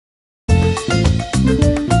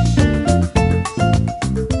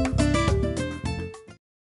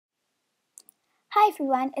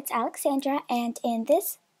everyone, it's Alexandra, and in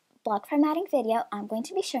this blog formatting video, I'm going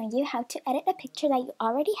to be showing you how to edit a picture that you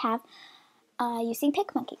already have using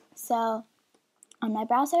PicMonkey. So on my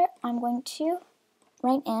browser, I'm going to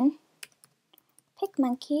write in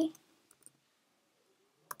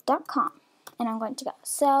PicMonkey.com and I'm going to go.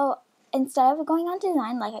 So instead of going on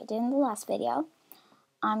design like I did in the last video,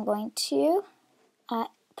 I'm going to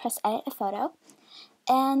press edit a photo.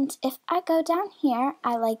 And if I go down here,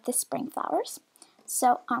 I like the spring flowers.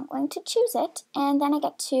 So I'm going to choose it, and then I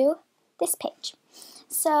get to this page.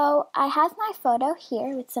 So I have my photo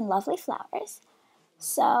here with some lovely flowers.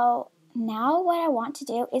 So now what I want to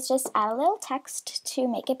do is just add a little text to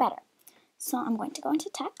make it better. So I'm going to go into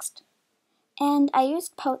text. And I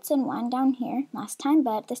used Poets in One down here last time,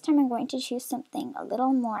 but this time I'm going to choose something a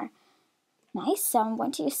little more nice. So I'm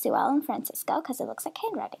going to use Sue Ellen Francisco because it looks like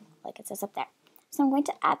handwriting, like it says up there. So I'm going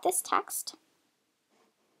to add this text,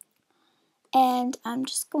 and I'm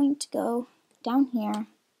just going to go down here. I'm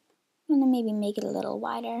going to maybe make it a little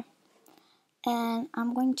wider, and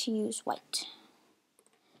I'm going to use white.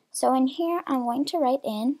 So in here, I'm going to write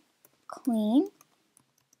in, clean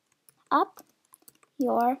up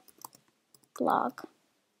your blog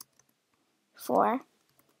for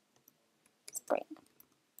spring.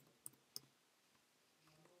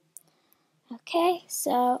 Okay,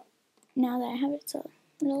 so now that I have it, it's a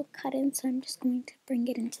little cut in, so I'm just going to bring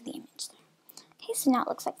it into the image there. Okay, so now it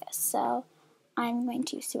looks like this. So I'm going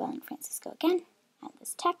to use Sue Ellen Francisco again, add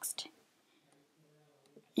this text,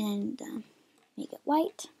 and make it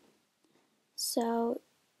white. So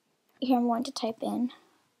here I'm going to type in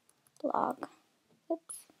blog,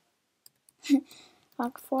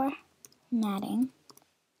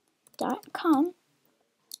 blogformatting.com,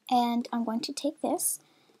 and I'm going to take this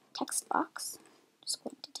text box, just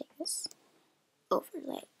going to take this,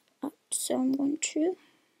 overlay up. So I'm going to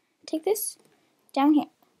take this down here.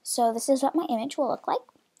 So this is what my image will look like.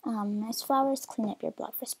 Nice flowers, clean up your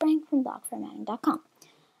blog for spring from blogformatting.com.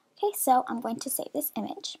 Okay, so I'm going to save this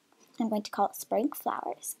image. I'm going to call it Spring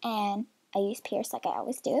Flowers, and I use Pierce like I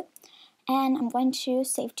always do. And I'm going to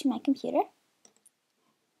save to my computer,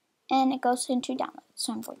 and it goes into download.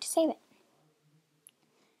 So I'm going to save it.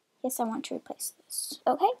 Yes, I want to replace this.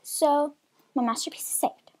 Okay, so my masterpiece is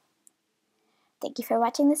saved. Thank you for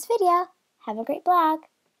watching this video. Have a great blog.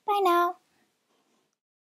 Bye now.